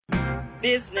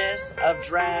Business of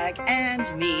Drag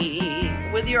and Me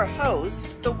with your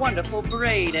host, the wonderful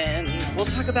Braden. We'll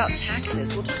talk about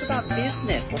taxes, we'll talk about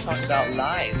business, we'll talk about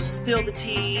life. Spill the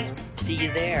tea. See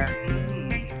you there.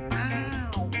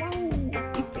 Ow.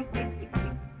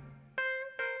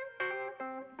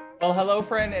 Well, hello,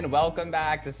 friend, and welcome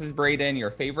back. This is Braden, your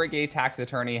favorite gay tax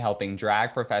attorney, helping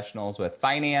drag professionals with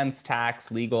finance, tax,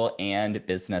 legal, and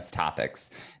business topics.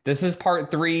 This is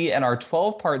part 3 in our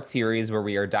 12-part series where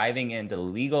we are diving into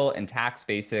legal and tax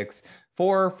basics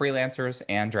for freelancers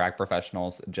and drag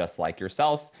professionals just like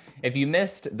yourself. If you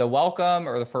missed the welcome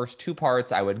or the first 2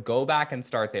 parts, I would go back and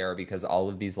start there because all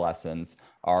of these lessons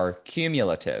are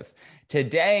cumulative.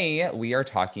 Today, we are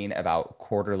talking about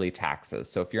quarterly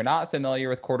taxes. So if you're not familiar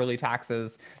with quarterly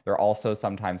taxes, they're also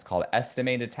sometimes called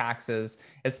estimated taxes.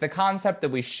 It's the concept that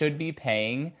we should be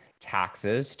paying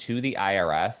taxes to the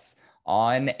IRS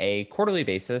on a quarterly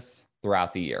basis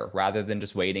throughout the year, rather than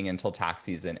just waiting until tax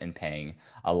season and paying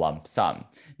a lump sum.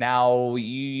 Now,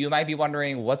 you might be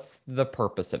wondering, what's the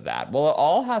purpose of that? Well, it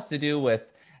all has to do with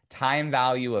time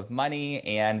value of money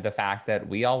and the fact that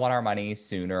we all want our money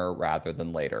sooner rather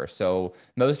than later. So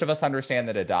most of us understand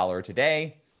that $1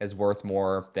 today is worth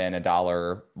more than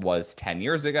 $1 was 10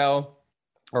 years ago,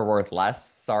 or worth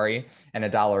less, sorry. And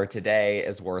 $1 today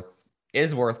is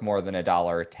worth more than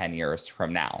 $1 10 years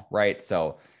from now, right?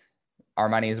 So our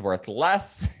money is worth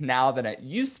less now than it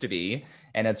used to be,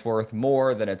 and it's worth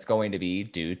more than it's going to be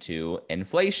due to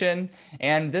inflation.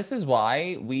 And this is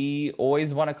why we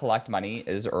always want to collect money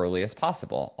as early as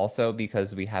possible. Also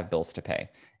because we have bills to pay,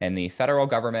 and the federal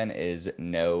government is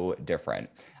no different.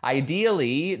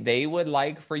 Ideally, they would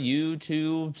like for you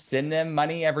to send them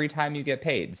money every time you get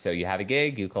paid. So you have a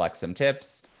gig, you collect some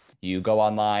tips, you go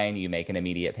online, you make an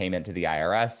immediate payment to the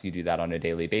IRS, you do that on a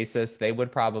daily basis. They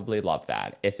would probably love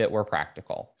that if it were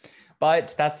practical.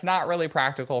 But that's not really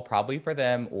practical, probably for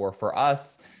them or for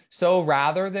us. So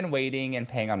rather than waiting and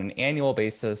paying on an annual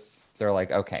basis, they're like,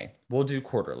 okay, we'll do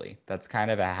quarterly. That's kind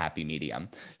of a happy medium.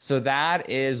 So that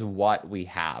is what we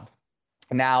have.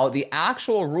 Now, the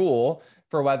actual rule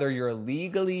for whether you're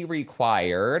legally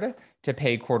required to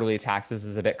pay quarterly taxes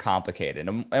is a bit complicated.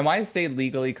 And when I say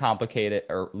legally complicated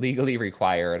or legally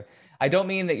required, I don't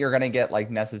mean that you're going to get like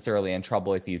necessarily in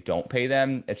trouble if you don't pay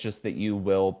them. It's just that you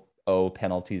will owe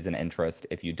penalties and interest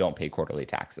if you don't pay quarterly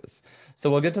taxes.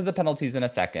 So we'll get to the penalties in a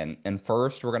second. And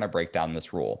first, we're going to break down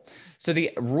this rule. So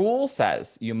the rule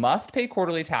says you must pay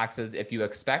quarterly taxes if you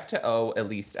expect to owe at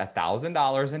least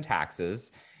 $1,000 in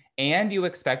taxes, and you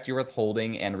expect your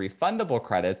withholding and refundable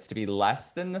credits to be less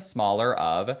than the smaller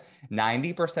of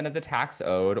 90% of the tax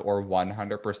owed or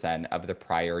 100% of the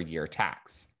prior year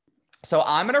tax. So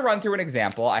I'm going to run through an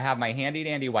example. I have my handy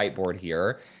dandy whiteboard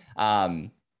here.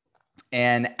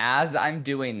 And as I'm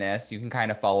doing this, you can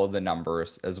kind of follow the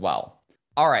numbers as well.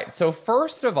 All right. So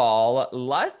first of all,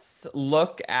 let's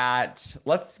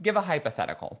give a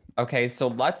hypothetical. Okay. So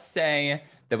let's say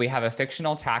that we have a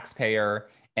fictional taxpayer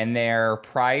and their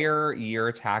prior year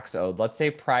tax owed, let's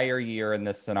say prior year in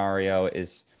this scenario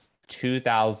is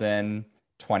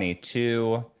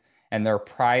 2022, and their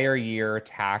prior year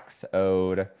tax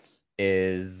owed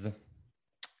is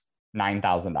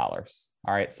 $9,000.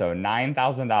 All right, so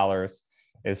 $9,000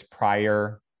 is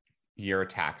prior year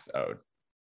tax owed.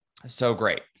 So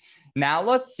great. Now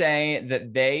let's say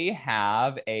that they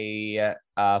have a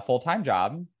full-time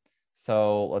job.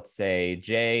 So let's say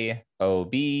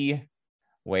JOB,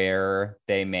 where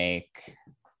they make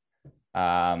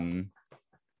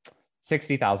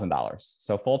 $60,000.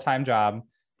 So full-time job,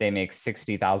 they make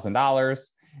 $60,000.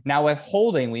 Now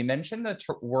withholding, we mentioned the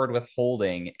word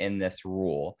withholding in this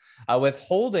rule.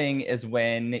 Withholding is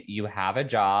when you have a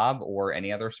job or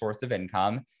any other source of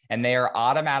income, and they are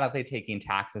automatically taking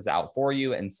taxes out for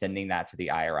you and sending that to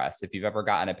the IRS. If you've ever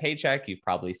gotten a paycheck, you've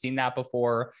probably seen that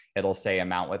before. It'll say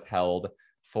amount withheld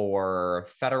for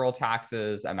federal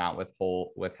taxes, amount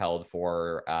withheld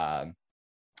for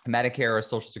Medicare or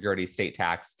Social Security, state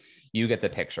tax. You get the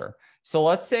picture. So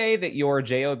let's say that your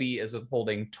JOB is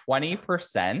withholding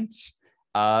 20%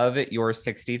 of your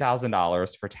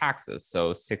 $60,000 for taxes.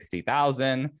 So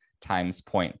 60,000 times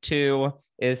 0.2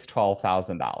 is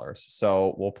 $12,000.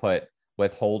 So we'll put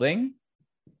withholding,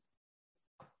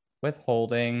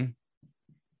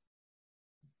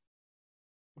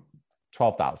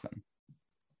 12,000.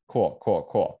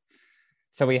 Cool.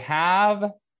 So we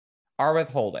have our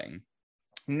withholding.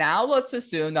 Now let's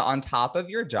assume that on top of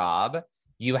your job,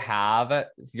 you have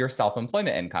your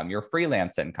self-employment income, your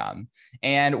freelance income.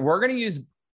 And we're going to use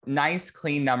nice,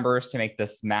 clean numbers to make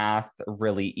this math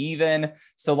really even.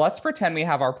 So let's pretend we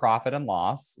have our profit and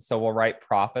loss. So we'll write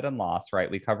profit and loss, right?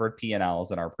 We covered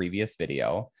P&Ls in our previous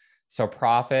video. So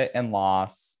profit and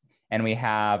loss, and we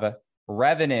have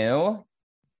revenue.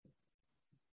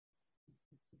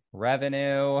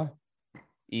 Revenue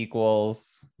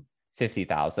equals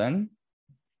 50,000.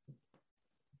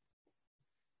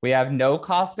 We have no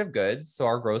cost of goods, so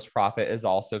our gross profit is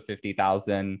also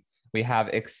 50,000. We have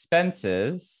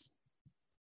expenses,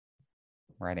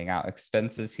 writing out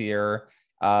expenses here,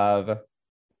 of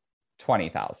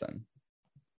 20,000.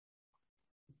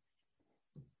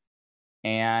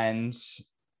 And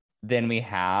then we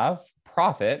have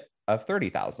profit of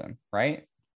 30,000, right?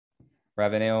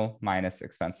 Revenue minus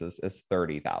expenses is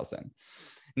 30,000.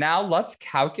 Now let's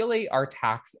calculate our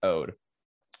tax owed.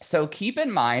 So keep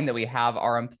in mind that we have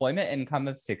our employment income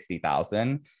of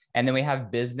 60,000, and then we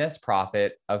have business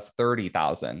profit of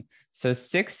 30,000. So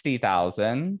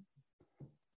 60,000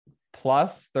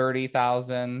 plus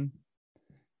 30,000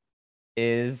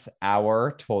 is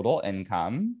our total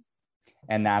income,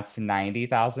 and that's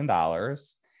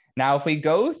 $90,000. Now, if we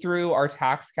go through our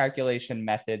tax calculation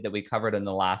method that we covered in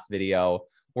the last video,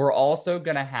 we're also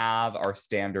going to have our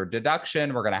standard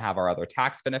deduction. We're going to have our other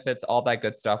tax benefits, all that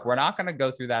good stuff. We're not going to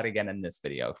go through that again in this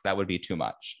video because that would be too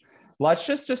much. Let's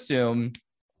just assume,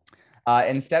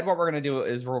 instead, what we're going to do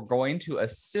is we're going to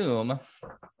assume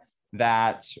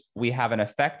that we have an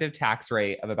effective tax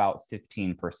rate of about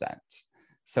 15%.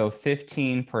 So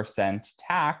 15%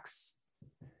 tax.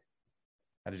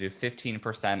 Got to do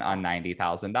 15% on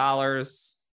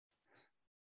 $90,000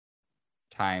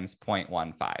 times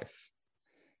 0.15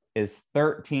 is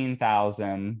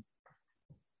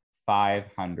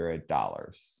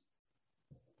 $13,500.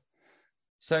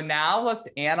 So now let's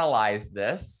analyze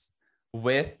this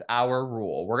with our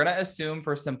rule. We're going to assume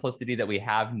for simplicity that we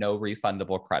have no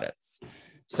refundable credits.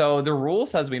 So the rule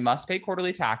says we must pay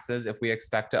quarterly taxes if we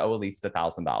expect to owe at least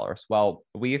 $1,000. Well,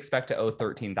 we expect to owe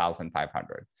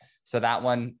 $13,500. So that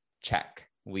one, check.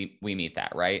 We meet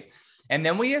that, right? And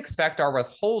then we expect our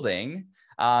withholding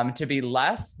to be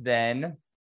less than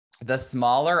the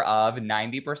smaller of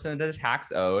 90% of the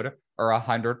tax owed or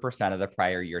 100% of the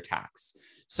prior year tax.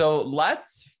 So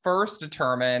let's first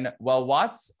determine, well,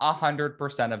 what's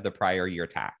 100% of the prior year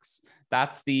tax?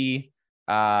 That's the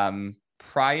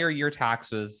prior year tax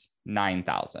was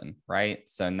 9,000, right?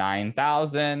 So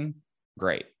 9,000,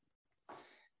 great.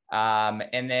 And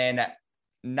then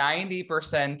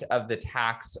 90% of the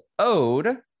tax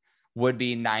owed would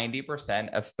be 90%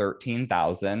 of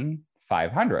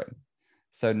 13,500.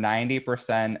 So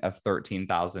 90% of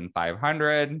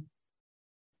 13,500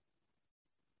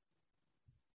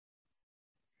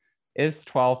 is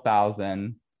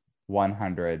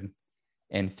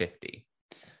 12,150.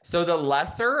 So the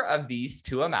lesser of these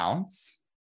two amounts,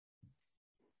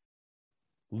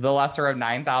 the lesser of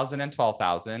 9,000 and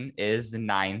 12,000 is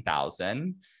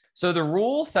 9,000. So the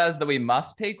rule says that we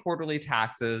must pay quarterly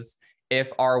taxes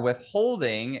if our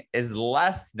withholding is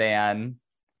less than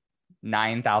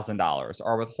 $9,000.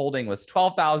 Our withholding was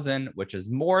 12,000, which is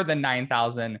more than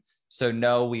 9,000. So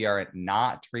no, we are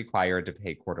not required to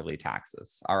pay quarterly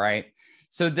taxes. All right.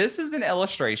 So this is an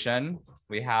illustration.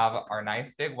 We have our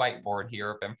nice big whiteboard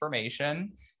here of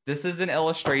information. This is an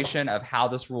illustration of how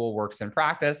this rule works in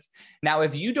practice. Now,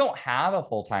 if you don't have a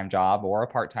full-time job or a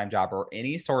part-time job or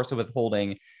any source of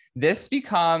withholding, this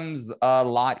becomes a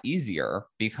lot easier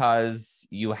because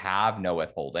you have no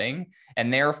withholding.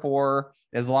 And therefore,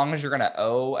 as long as you're going to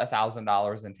owe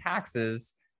 $1,000 in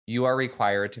taxes, you are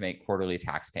required to make quarterly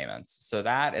tax payments. So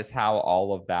that is how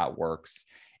all of that works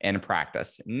in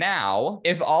practice. Now,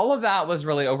 if all of that was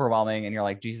really overwhelming and you're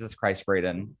like, Jesus Christ,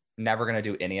 Braden, never going to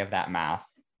do any of that math,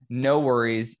 no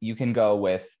worries. You can go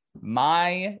with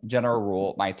my general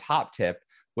rule, my top tip,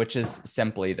 which is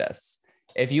simply this.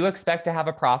 If you expect to have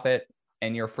a profit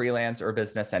in your freelance or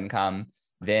business income,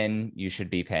 then you should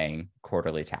be paying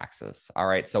quarterly taxes. All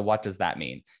right. So what does that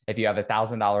mean? If you have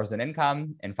 $1,000 in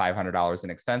income and $500 in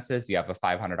expenses, you have a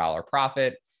 $500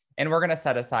 profit, and we're going to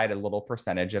set aside a little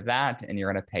percentage of that, and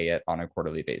you're going to pay it on a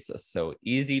quarterly basis. So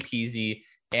easy peasy.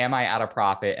 Am I at a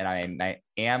profit, and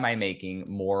am I making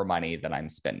more money than I'm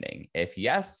spending? If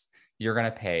yes, you're going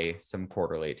to pay some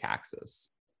quarterly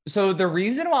taxes. So the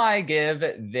reason why I give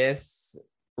this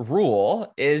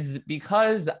rule is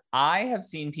because I have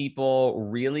seen people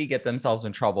really get themselves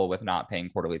in trouble with not paying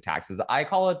quarterly taxes. I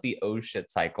call it the oh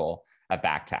shit cycle of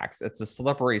back tax. It's a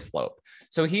slippery slope.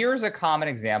 So here's a common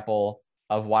example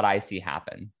of what I see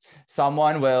happen.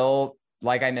 Someone will,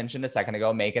 like I mentioned a second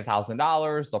ago, make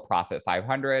 $1,000, they'll profit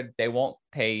 500. They won't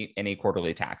pay any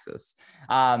quarterly taxes.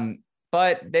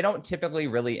 But they don't typically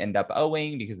really end up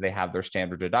owing because they have their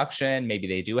standard deduction. Maybe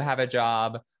they do have a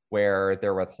job where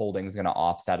their withholding is going to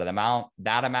offset an amount.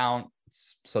 That amount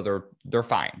So they're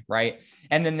fine, right?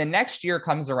 And then the next year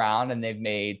comes around and they've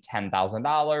made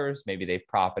 $10,000. Maybe they've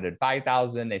profited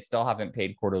 5,000. They still haven't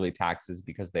paid quarterly taxes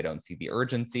because they don't see the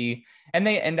urgency, and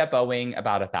they end up owing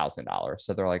about $1,000.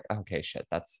 So they're like, okay, shit,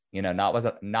 that's,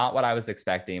 not what I was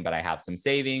expecting, but I have some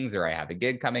savings or I have a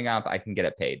gig coming up. I can get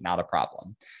it paid, not a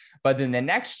problem. But then the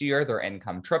next year their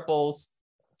income triples,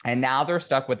 and now they're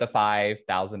stuck with the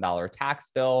 $5,000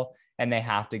 tax bill, and they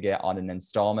have to get on an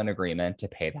installment agreement to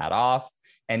pay that off.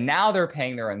 And now they're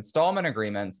paying their installment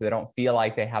agreement, so they don't feel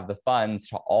like they have the funds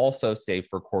to also save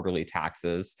for quarterly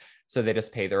taxes. So they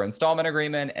just pay their installment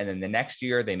agreement, and then the next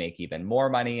year they make even more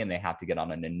money and they have to get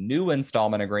on a new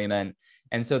installment agreement.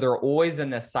 And so they're always in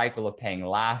this cycle of paying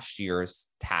last year's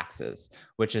taxes,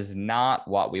 which is not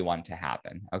what we want to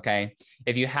happen, okay?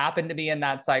 If you happen to be in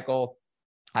that cycle,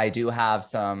 I do have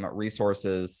some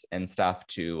resources and stuff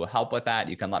to help with that.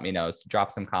 You can let me know. So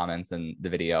drop some comments in the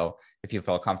video if you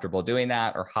feel comfortable doing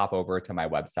that, or hop over to my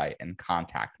website and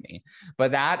contact me.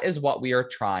 But that is what we are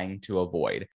trying to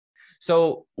avoid.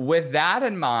 So with that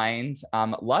in mind,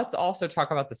 let's also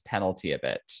talk about this penalty a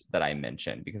bit that I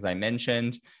mentioned, because I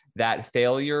mentioned that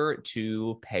failure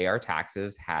to pay our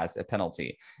taxes has a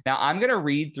penalty. Now, I'm going to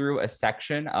read through a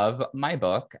section of my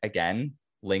book. Again,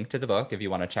 link to the book if you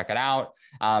want to check it out.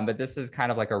 But this is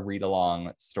kind of like a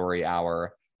read-along story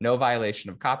hour. No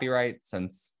violation of copyright,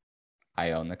 since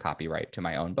I own the copyright to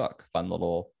my own book. Fun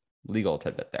little legal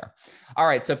tidbit there. All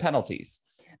right, so penalties.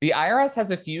 The IRS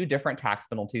has a few different tax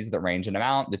penalties that range in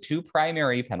amount. The two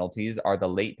primary penalties are the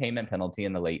late payment penalty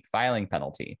and the late filing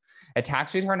penalty. A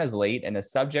tax return is late and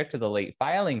is subject to the late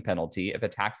filing penalty if a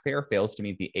taxpayer fails to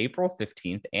meet the April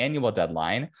 15th annual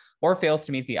deadline or fails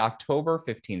to meet the October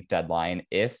 15th deadline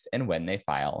if and when they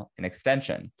file an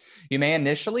extension. You may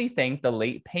initially think the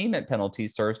late payment penalty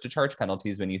serves to charge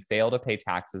penalties when you fail to pay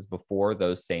taxes before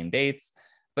those same dates,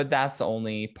 but that's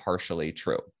only partially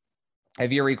true.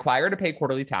 If you're required to pay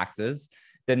quarterly taxes,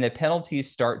 then the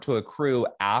penalties start to accrue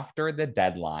after the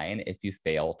deadline if you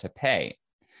fail to pay.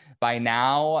 By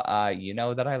now, you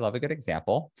know that I love a good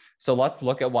example. So let's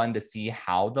look at one to see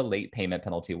how the late payment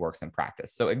penalty works in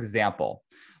practice. So example,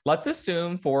 let's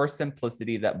assume for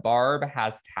simplicity that Barb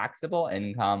has taxable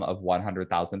income of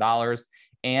 $100,000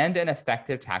 and an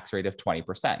effective tax rate of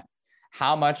 20%.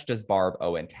 How much does Barb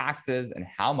owe in taxes, and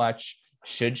how much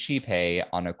should she pay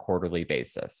on a quarterly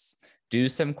basis? Do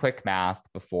some quick math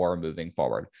before moving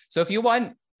forward. So if you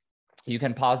want, you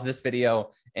can pause this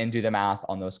video and do the math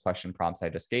on those question prompts I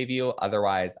just gave you.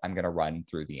 Otherwise, I'm going to run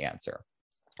through the answer.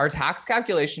 Our tax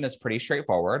calculation is pretty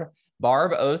straightforward.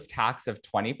 Barb owes tax of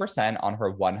 20% on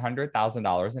her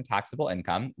 $100,000 in taxable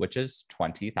income, which is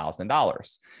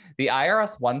 $20,000. The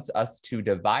IRS wants us to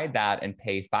divide that and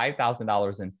pay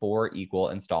 $5,000 in 4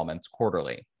 equal installments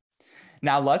quarterly.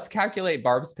 Now let's calculate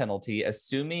Barb's penalty,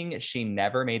 assuming she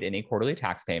never made any quarterly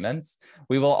tax payments.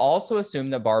 We will also assume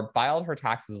that Barb filed her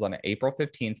taxes on April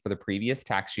 15th for the previous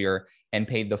tax year and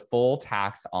paid the full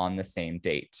tax on the same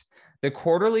date. The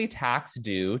quarterly tax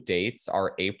due dates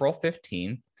are April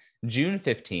 15th, June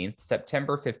 15th,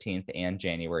 September 15th, and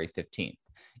January 15th.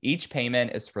 Each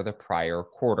payment is for the prior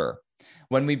quarter.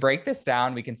 When we break this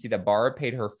down, we can see that Barb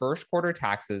paid her first quarter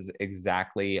taxes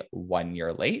exactly 1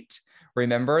 year late.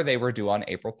 Remember, they were due on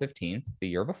April 15th, the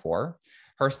year before.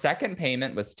 Her second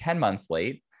payment was 10 months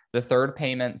late. The third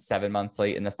payment, 7 months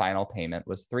late, and the final payment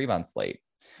was 3 months late.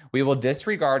 We will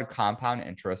disregard compound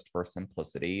interest for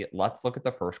simplicity. Let's look at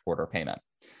the first quarter payment.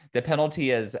 The penalty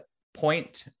is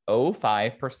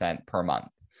 0.05% per month.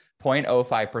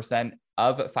 0.05%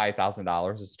 of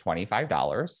 $5,000 is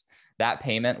 $25. That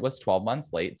payment was 12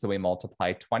 months late, so we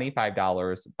multiply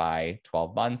 $25 by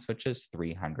 12 months, which is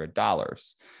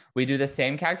 $300. We do the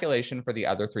same calculation for the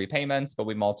other 3 payments, but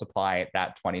we multiply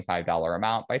that $25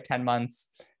 amount by 10 months,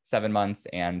 7 months,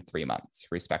 and 3 months,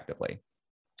 respectively.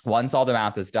 Once all the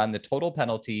math is done, the total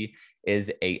penalty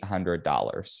is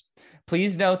 $800.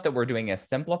 Please note that we're doing a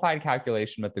simplified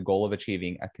calculation with the goal of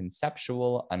achieving a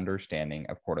conceptual understanding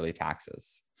of quarterly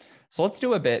taxes. So let's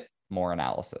do a bit more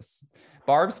analysis.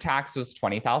 Barb's tax was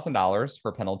 $20,000.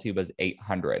 Her penalty was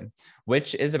 $800,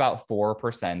 which is about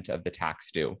 4% of the tax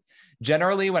due.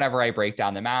 Generally, whenever I break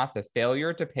down the math, the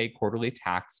failure to pay quarterly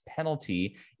tax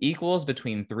penalty equals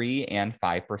between 3 and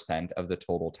 5% of the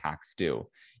total tax due.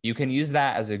 You can use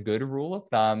that as a good rule of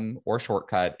thumb or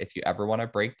shortcut if you ever want to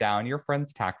break down your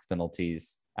friend's tax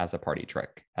penalties as a party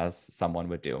trick, as someone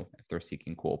would do if they're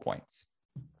seeking cool points.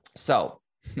 So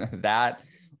that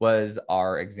was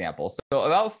our example. So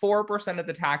about 4% of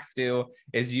the tax due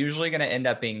is usually going to end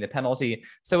up being the penalty.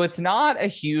 So it's not a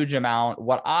huge amount.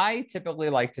 What I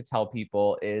typically like to tell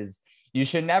people is You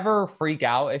should never freak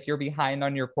out if you're behind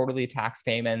on your quarterly tax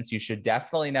payments. You should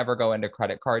definitely never go into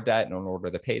credit card debt in order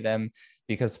to pay them,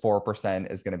 because 4%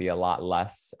 is going to be a lot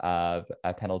less of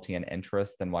a penalty and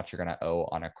interest than what you're going to owe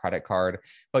on a credit card.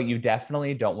 But you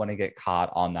definitely don't want to get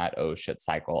caught on that oh shit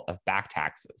cycle of back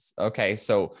taxes. Okay,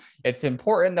 so it's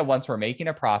important that once we're making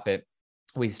a profit,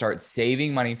 we start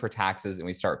saving money for taxes and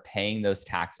we start paying those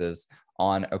taxes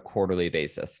on a quarterly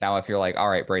basis. Now, if you're like, all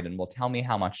right, Braden, well, tell me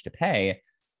how much to pay.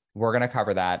 We're going to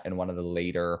cover that in one of the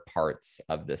later parts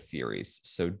of this series,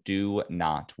 so do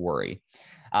not worry.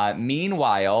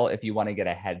 Meanwhile, if you want to get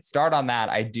a head start on that,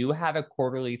 I do have a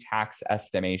quarterly tax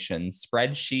estimation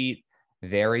spreadsheet.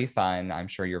 Very fun. I'm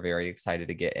sure you're very excited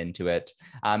to get into it.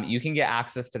 You can get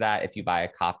access to that if you buy a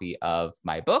copy of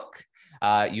my book.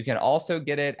 You can also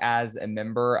get it as a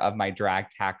member of my Drag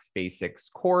Tax Basics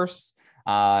course.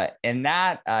 In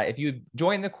that, if you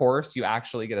join the course, you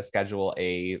actually get to schedule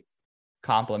a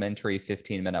complimentary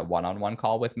 15-minute one-on-one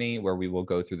call with me where we will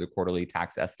go through the quarterly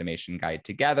tax estimation guide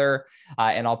together.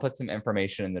 And I'll put some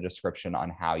information in the description on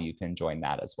how you can join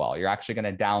that as well. You're actually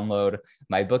going to download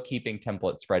my bookkeeping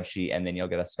template spreadsheet, and then you'll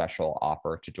get a special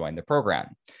offer to join the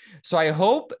program. So I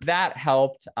hope that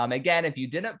helped. Again, if you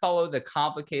didn't follow the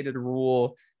complicated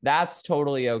rule, that's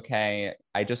totally okay.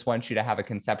 I just want you to have a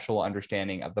conceptual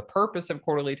understanding of the purpose of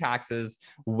quarterly taxes,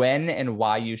 when and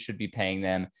why you should be paying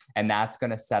them. And that's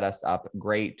going to set us up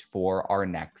great for our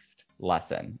next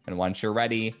lesson. And once you're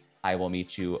ready, I will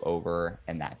meet you over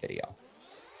in that video.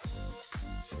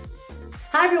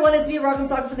 Hi everyone, it's me, Rock'em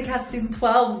Sock'em from the cast of Season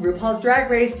 12, RuPaul's Drag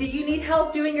Race. Do you need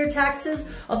help doing your taxes?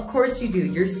 Of course you do.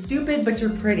 You're stupid, but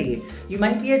you're pretty. You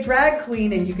might be a drag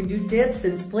queen and you can do dips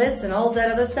and splits and all of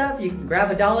that other stuff. You can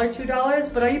grab $1,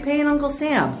 $2, but are you paying Uncle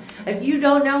Sam? If you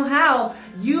don't know how,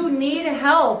 you need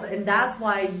help, and that's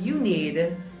why you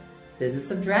need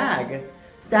Business of Drag.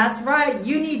 That's right,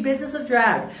 you need Business of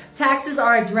Drag. Taxes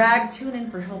are a drag. Tune in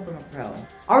for help from a pro.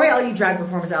 All right, all you drag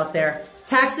performers out there,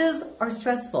 taxes are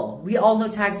stressful. We all know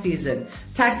tax season.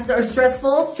 Taxes are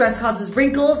stressful, stress causes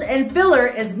wrinkles, and filler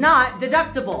is not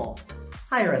deductible.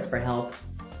 Hire us for help.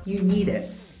 You need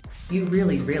it. You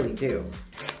really, really do.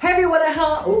 Hey everyone at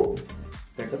home. Ooh,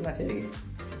 there goes my titty.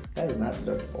 That is not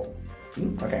deductible.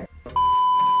 Okay.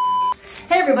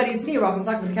 Hey everybody, it's me, Rock'em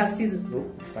Sock'em from the cast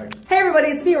season. Hey everybody,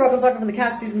 it's me, Rock'em Sock'em from the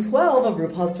cast season 12 of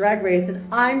RuPaul's Drag Race, and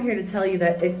I'm here to tell you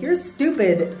that if you're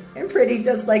stupid and pretty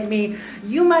just like me,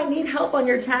 you might need help on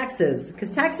your taxes,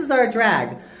 because taxes are a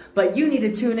drag. But you need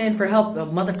to tune in for help. Oh,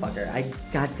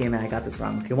 motherfucker! God damn it, I got this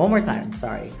wrong. Okay, one more time.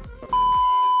 Sorry.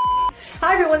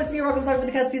 Hi everyone, it's me, Rock'em Sock'em from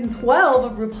the cast season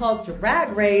 12 of RuPaul's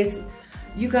Drag Race.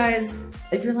 You guys,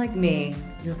 if you're like me,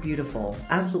 you're beautiful,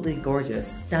 absolutely gorgeous,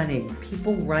 stunning.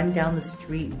 People run down the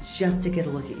street just to get a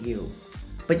look at you.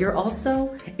 But you're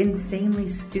also insanely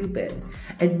stupid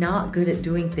and not good at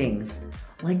doing things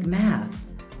like math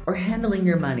or handling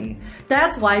your money.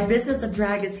 That's why Business of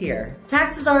Drag is here.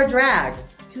 Taxes are a drag.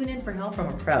 Tune in for help from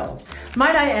a pro.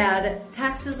 Might I add,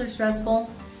 taxes are stressful.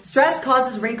 Stress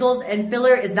causes wrinkles and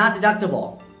filler is not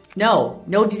deductible. No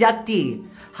deductee.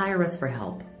 Hire us for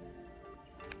help.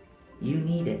 You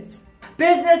need it.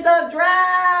 Business of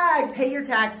Drag! Pay your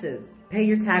taxes. Pay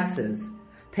your taxes.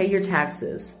 Pay your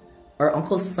taxes. Or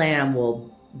Uncle Sam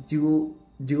will do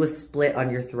a split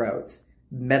on your throat,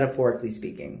 metaphorically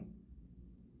speaking.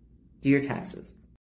 Do your taxes.